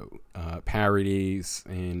and parodies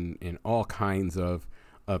and all kinds of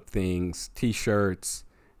things, t-shirts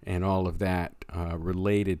and all of that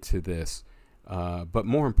related to this. But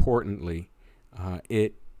more importantly,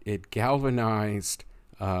 it galvanized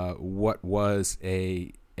what was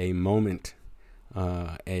a moment,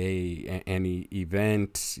 an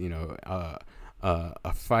event,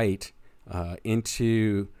 a fight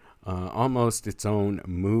into almost its own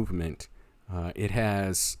movement. It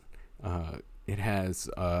has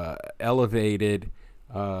elevated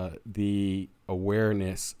the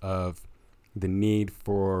awareness of the need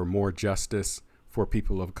for more justice for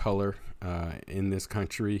people of color in this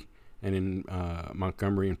country and in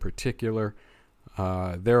Montgomery in particular.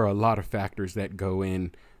 There are a lot of factors that go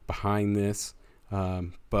in behind this,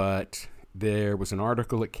 but there was an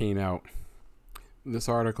article that came out. This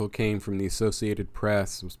article came from the Associated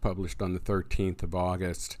Press, was published on the 13th of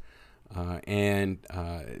August, and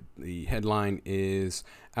the headline is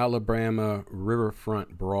Alabama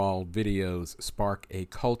Riverfront Brawl Videos Spark a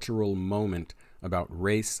Cultural Moment About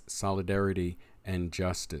Race, Solidarity, and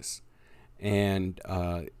Justice. And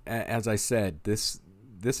as I said, this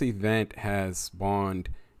event has spawned,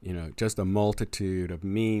 just a multitude of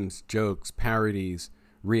memes, jokes, parodies,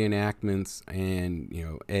 reenactments, and,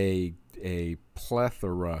 a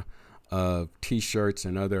plethora of t-shirts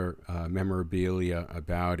and other memorabilia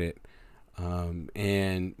about it.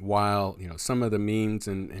 And while, some of the memes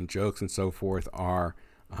and jokes and so forth are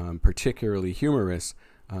particularly humorous,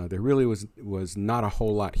 there really was not a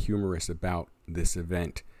whole lot humorous about this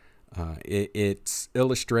event. It's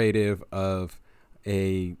illustrative of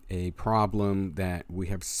a problem that we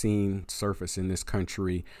have seen surface in this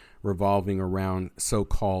country revolving around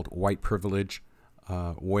so-called white privilege,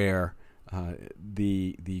 where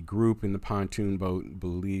the group in the pontoon boat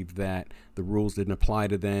believed that the rules didn't apply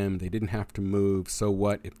to them. They didn't have to move. So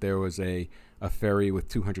what if there was a ferry with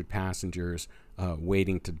 200 passengers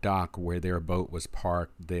waiting to dock where their boat was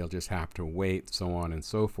parked? They'll just have to wait, so on and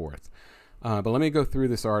so forth. But let me go through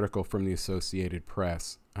this article from the Associated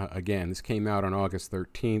Press. Again, this came out on August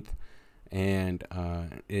 13th, and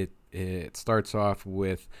it starts off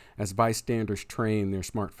with, as bystanders trained their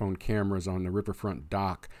smartphone cameras on the riverfront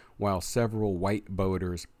dock while several white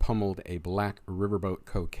boaters pummeled a black riverboat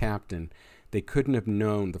co-captain, they couldn't have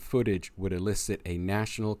known the footage would elicit a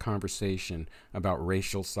national conversation about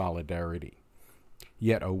racial solidarity.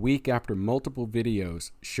 Yet a week after multiple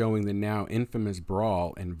videos showing the now infamous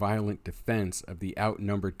brawl and violent defense of the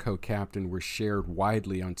outnumbered co-captain were shared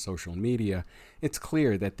widely on social media, it's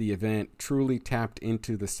clear that the event truly tapped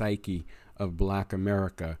into the psyche of Black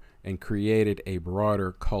America and created a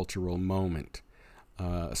broader cultural moment.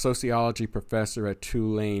 A sociology professor at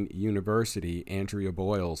Tulane University, Andrea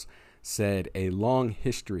Boyles, said a long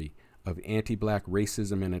history of anti-black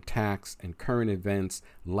racism and attacks and current events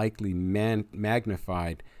likely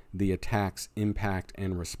magnified the attack's impact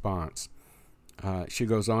and response. She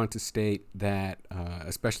goes on to state that,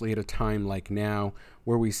 especially at a time like now,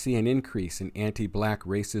 where we see an increase in anti-black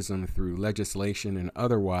racism through legislation and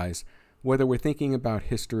otherwise, whether we're thinking about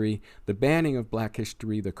history, the banning of black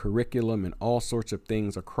history, the curriculum, and all sorts of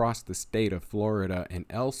things across the state of Florida and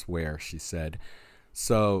elsewhere, she said.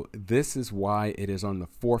 So this is why it is on the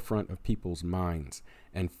forefront of people's minds,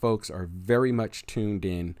 and folks are very much tuned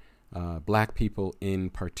in, black people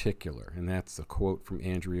in particular. And that's a quote from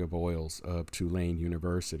Andrea Boyles of Tulane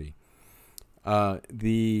University.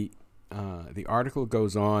 The article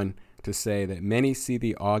goes on to say that many see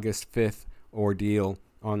the August 5th ordeal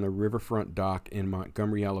on the riverfront dock in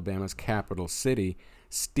Montgomery, Alabama's capital city,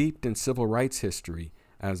 steeped in civil rights history,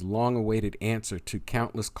 as long-awaited answer to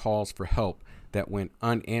countless calls for help that went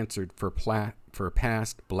unanswered for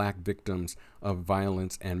past black victims of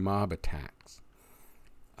violence and mob attacks.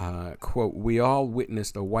 Quote, "We all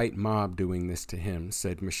witnessed a white mob doing this to him,"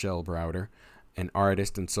 said Michelle Browder, an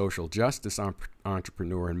artist and social justice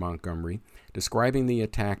entrepreneur in Montgomery, describing the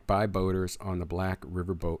attack by boaters on the black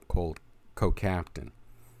riverboat called Co-Captain.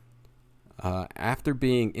 After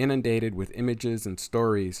being inundated with images and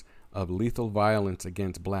stories of lethal violence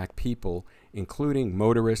against black people, including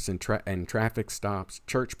motorists and traffic stops,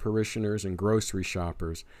 church parishioners, and grocery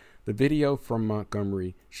shoppers, the video from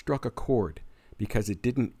Montgomery struck a chord because it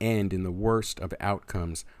didn't end in the worst of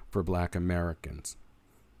outcomes for black Americans.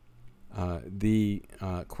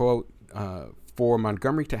 Quote, "For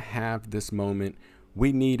Montgomery to have this moment,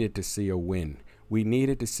 we needed to see a win. We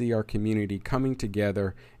needed to see our community coming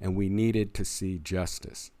together, and we needed to see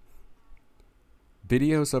justice."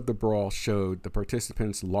 Videos of the brawl showed the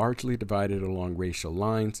participants largely divided along racial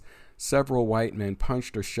lines. Several white men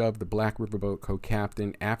punched or shoved the black riverboat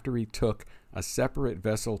co-captain after he took a separate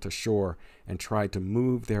vessel to shore and tried to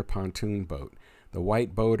move their pontoon boat. The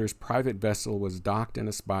white boater's private vessel was docked in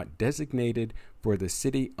a spot designated for the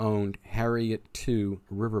city-owned Harriet II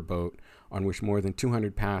riverboat, on which more than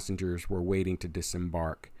 200 passengers were waiting to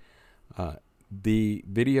disembark. The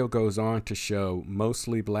video goes on to show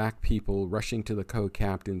mostly black people rushing to the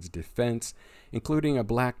co-captain's defense, including a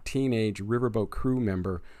black teenage riverboat crew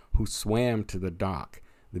member who swam to the dock.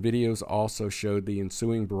 The videos also showed the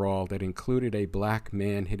ensuing brawl that included a black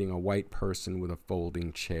man hitting a white person with a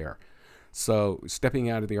folding chair. So, stepping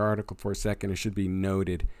out of the article for a second, it should be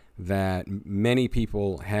noted that many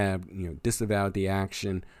people have, disavowed the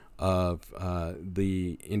action of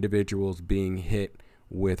the individuals being hit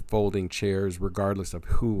with folding chairs, regardless of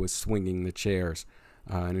who was swinging the chairs.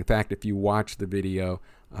 And in fact, if you watch the video,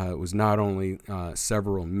 it was not only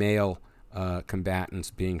several male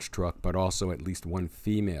combatants being struck, but also at least one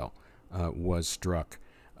female was struck.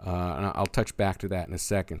 And I'll touch back to that in a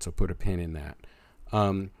second, so put a pin in that.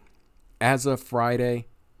 As of Friday,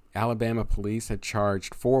 Alabama police had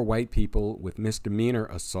charged 4 white people with misdemeanor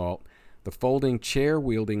assault. The folding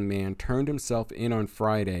chair-wielding man turned himself in on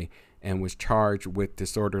Friday and was charged with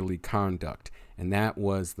disorderly conduct. And that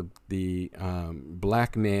was the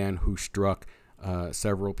black man who struck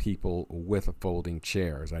several people with a folding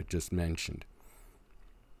chair, as I just mentioned.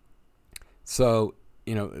 So,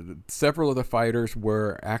 several of the fighters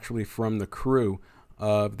were actually from the crew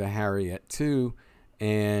of the Harriet II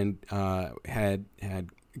and had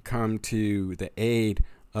come to the aid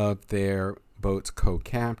of their boat's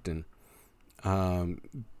co-captain. And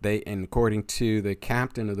according to the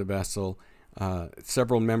captain of the vessel,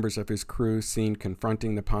 several members of his crew seen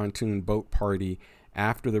confronting the pontoon boat party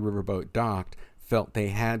after the riverboat docked felt they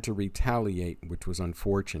had to retaliate, which was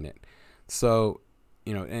unfortunate. So,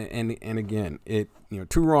 and again,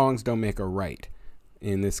 two wrongs don't make a right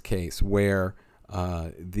in this case, where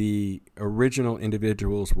the original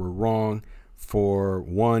individuals were wrong for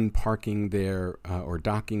one, parking their or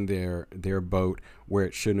docking their boat where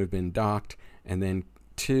it shouldn't have been docked, and then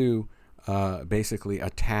 2, basically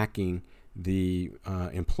attacking the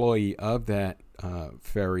employee of that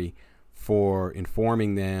ferry for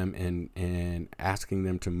informing them and asking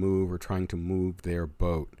them to move or trying to move their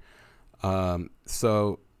boat.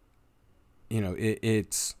 So,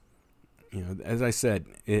 it's, as I said,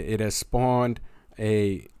 it has spawned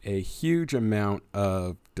a huge amount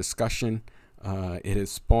of discussion. It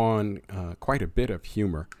has spawned quite a bit of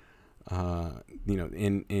humor.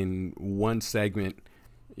 In one segment,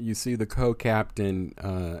 you see the co-captain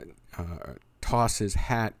toss his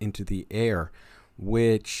hat into the air,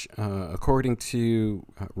 which, according to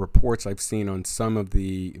reports I've seen on some of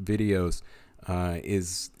the videos,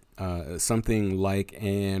 is something like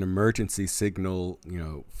an emergency signal,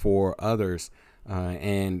 for others,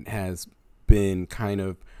 and has been kind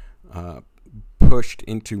of pushed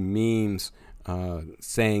into memes,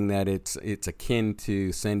 saying that it's akin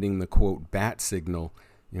to sending the quote bat signal,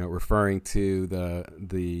 referring to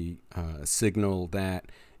the signal that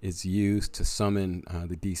is used to summon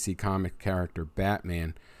the DC comic character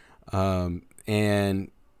Batman,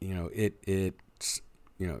 and it's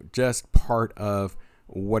just part of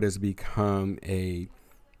what has become a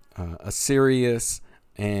serious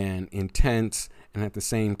and intense, and at the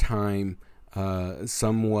same time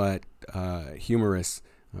somewhat humorous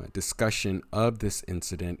discussion of this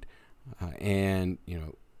incident, and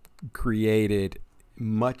created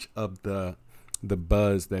much of the the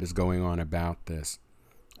buzz that is going on about this.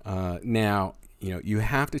 Now, you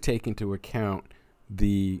have to take into account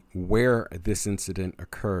where this incident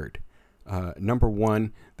occurred. Number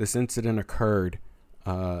one, this incident occurred,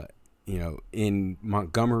 in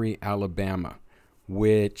Montgomery, Alabama,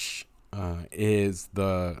 which is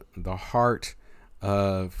the heart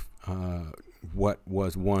of what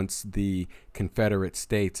was once the Confederate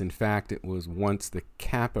States. In fact, it was once the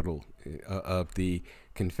capital of the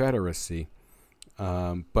Confederacy.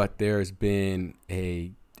 But there's been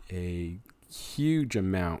a huge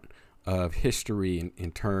amount of history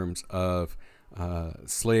in terms of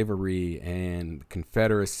slavery and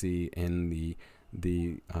Confederacy and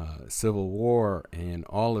the Civil War and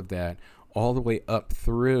all of that, all the way up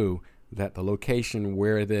through that. The location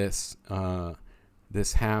where this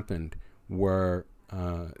happened, where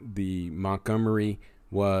the Montgomery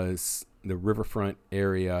was the riverfront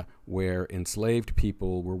area where enslaved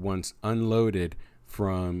people were once unloaded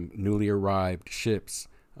from newly arrived ships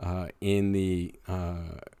in the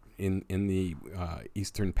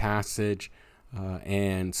Eastern Passage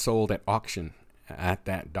and sold at auction at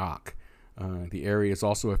that dock. The area is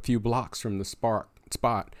also a few blocks from the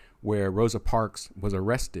spot where Rosa Parks was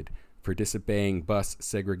arrested for disobeying bus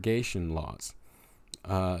segregation laws.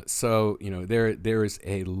 So there is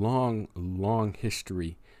a long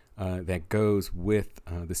history that goes with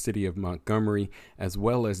the city of Montgomery, as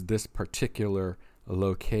well as this particular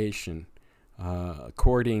location.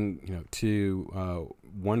 According to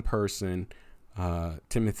one person,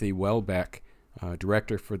 Timothy Welbeck,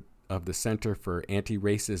 director of the Center for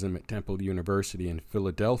Anti-Racism at Temple University in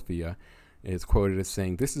Philadelphia, is quoted as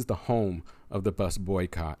saying, "This is the home of the bus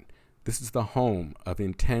boycott. This is the home of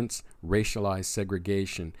intense racialized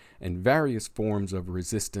segregation and various forms of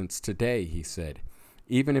resistance today," he said.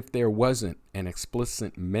 "Even if there wasn't an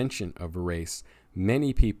explicit mention of race,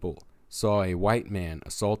 many people saw a white man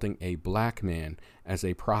assaulting a black man as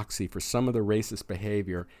a proxy for some of the racist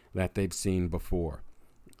behavior that they've seen before.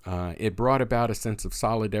 It brought about a sense of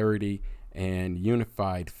solidarity and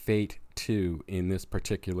unified fate, too, in this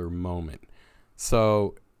particular moment."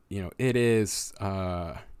 So, it is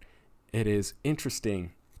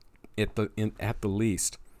interesting at the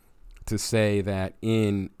least to say that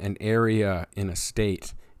in an area, in a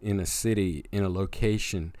state, in a city, in a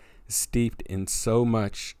location steeped in so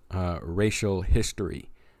much racial history,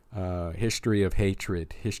 history of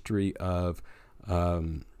hatred, history of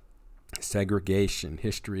segregation,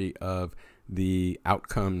 history of the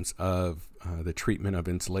outcomes of the treatment of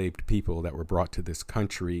enslaved people that were brought to this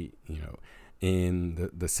country, in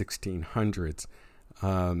the 1600s,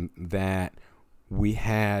 that we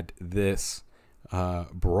had this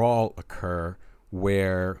brawl occur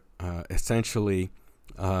where essentially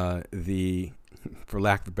for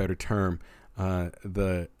lack of a better term,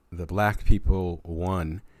 the black people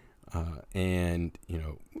won, and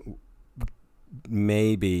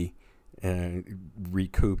maybe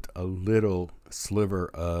recouped a little sliver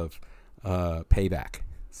of payback.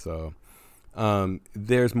 So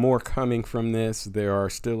there's more coming from this. There are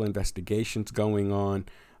still investigations going on.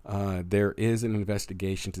 There is an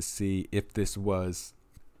investigation to see if this was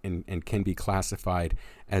and can be classified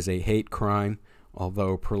as a hate crime,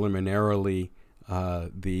 although preliminarily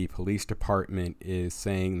the police department is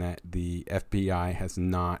saying that the FBI has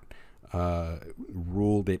not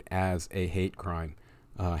ruled it as a hate crime.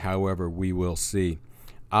 However, we will see.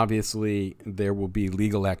 Obviously, there will be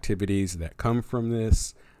legal activities that come from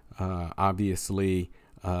this. Obviously,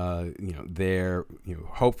 there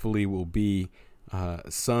hopefully will be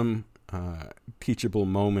some teachable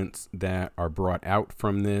moments that are brought out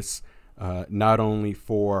from this, not only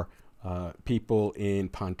for people in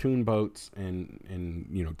pontoon boats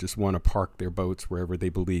and just want to park their boats wherever they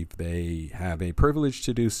believe they have a privilege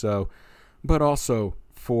to do so, but also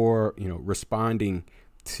for responding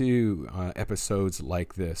to episodes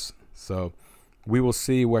like this. So we will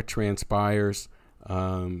see what transpires.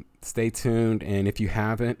 Stay tuned, and if you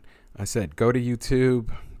haven't, I said, go to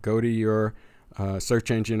YouTube, go to your search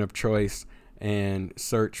engine of choice, and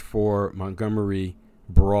search for Montgomery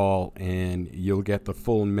Brawl, and you'll get the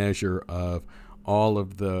full measure of all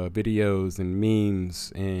of the videos and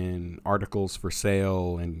memes and articles for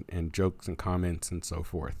sale and jokes and comments and so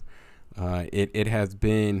forth. It has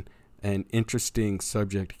been an interesting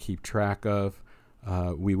subject to keep track of.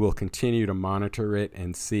 We will continue to monitor it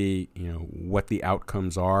and see, what the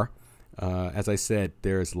outcomes are. As I said,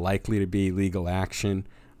 there's likely to be legal action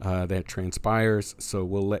that transpires, so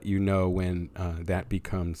we'll let you know when that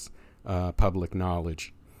becomes public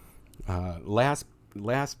knowledge.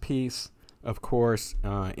 Last piece, of course,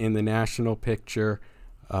 in the national picture,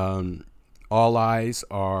 all eyes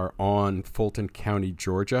are on Fulton County,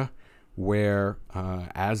 Georgia, where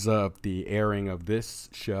as of the airing of this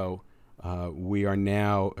show, we are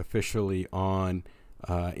now officially on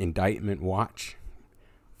indictment watch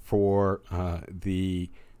for the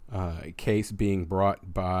case being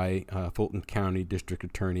brought by Fulton County District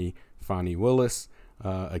Attorney Fani Willis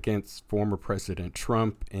against former President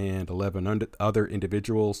Trump and 11 other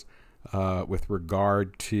individuals with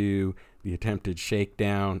regard to the attempted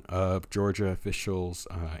shakedown of Georgia officials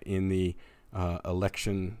in the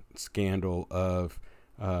election scandal of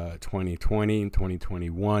 2020 and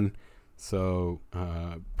 2021. So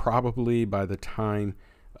probably by the time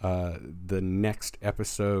the next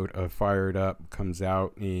episode of Fired Up comes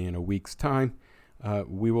out in a week's time,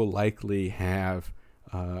 we will likely have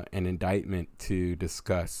an indictment to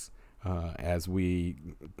discuss as we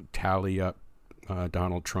tally up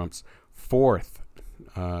Donald Trump's fourth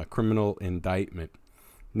criminal indictment.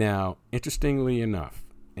 Now, interestingly enough,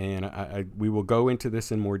 and we will go into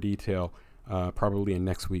this in more detail probably in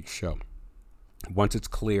next week's show, once it's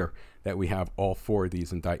clear that we have all four of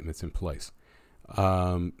these indictments in place.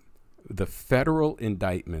 The federal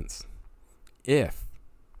indictments,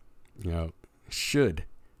 should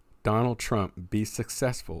Donald Trump be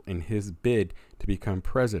successful in his bid to become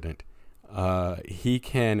president, he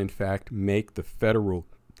can, in fact, make the federal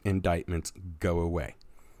indictments go away.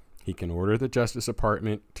 He can order the Justice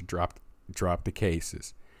Department to drop the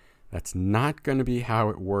cases. That's not going to be how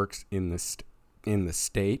it works in the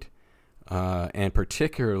state, and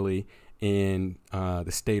particularly in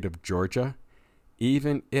the state of Georgia.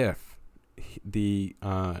 Even if the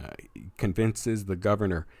convinces the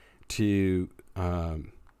governor to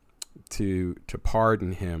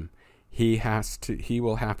pardon him, he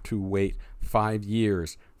will have to wait 5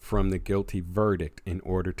 years from the guilty verdict in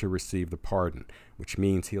order to receive the pardon, which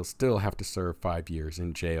means he'll still have to serve 5 years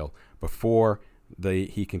in jail before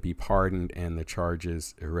he can be pardoned and the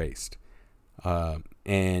charges erased.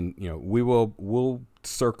 And we'll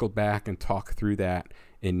circle back and talk through that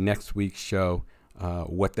in next week's show,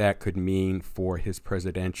 what that could mean for his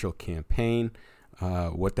presidential campaign,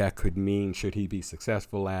 what that could mean should he be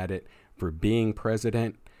successful at it for being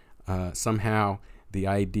president. Somehow the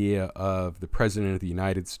idea of the president of the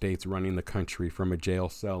United States running the country from a jail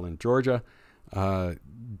cell in Georgia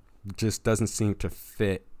just doesn't seem to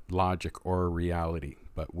fit logic or reality,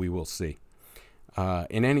 but we will see.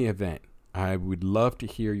 In any event, I would love to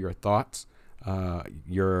hear your thoughts,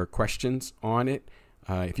 your questions on it.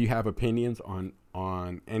 If you have opinions on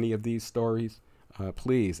any of these stories,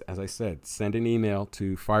 please, as I said, send an email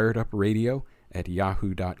to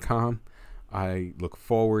firedupradio@yahoo.com. I look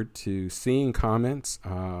forward to seeing comments,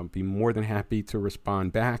 be more than happy to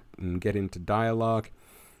respond back and get into dialogue.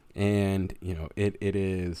 And, it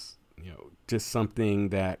is, just something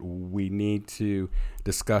that we need to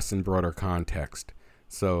discuss in broader context.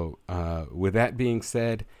 So with that being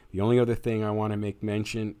said, the only other thing I want to make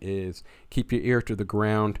mention is keep your ear to the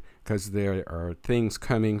ground, because there are things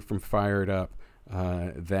coming from Fired Up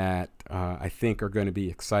that I think are going to be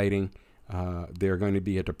exciting. They're going to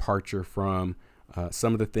be a departure from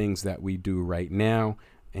some of the things that we do right now,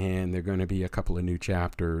 and they're going to be a couple of new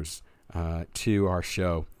chapters to our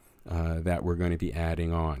show that we're going to be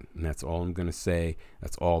adding on. And that's all I'm going to say.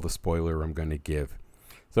 That's all the spoiler I'm going to give.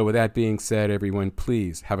 So with that being said, everyone,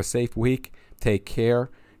 please have a safe week. Take care.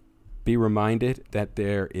 Be reminded that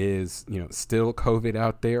there is, still COVID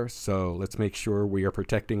out there. So let's make sure we are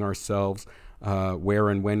protecting ourselves where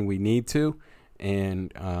and when we need to.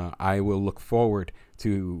 And I will look forward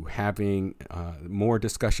to having more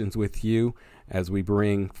discussions with you as we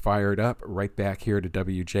bring Fired Up right back here to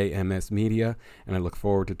WJMS Media. And I look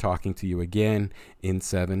forward to talking to you again in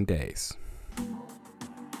 7 days.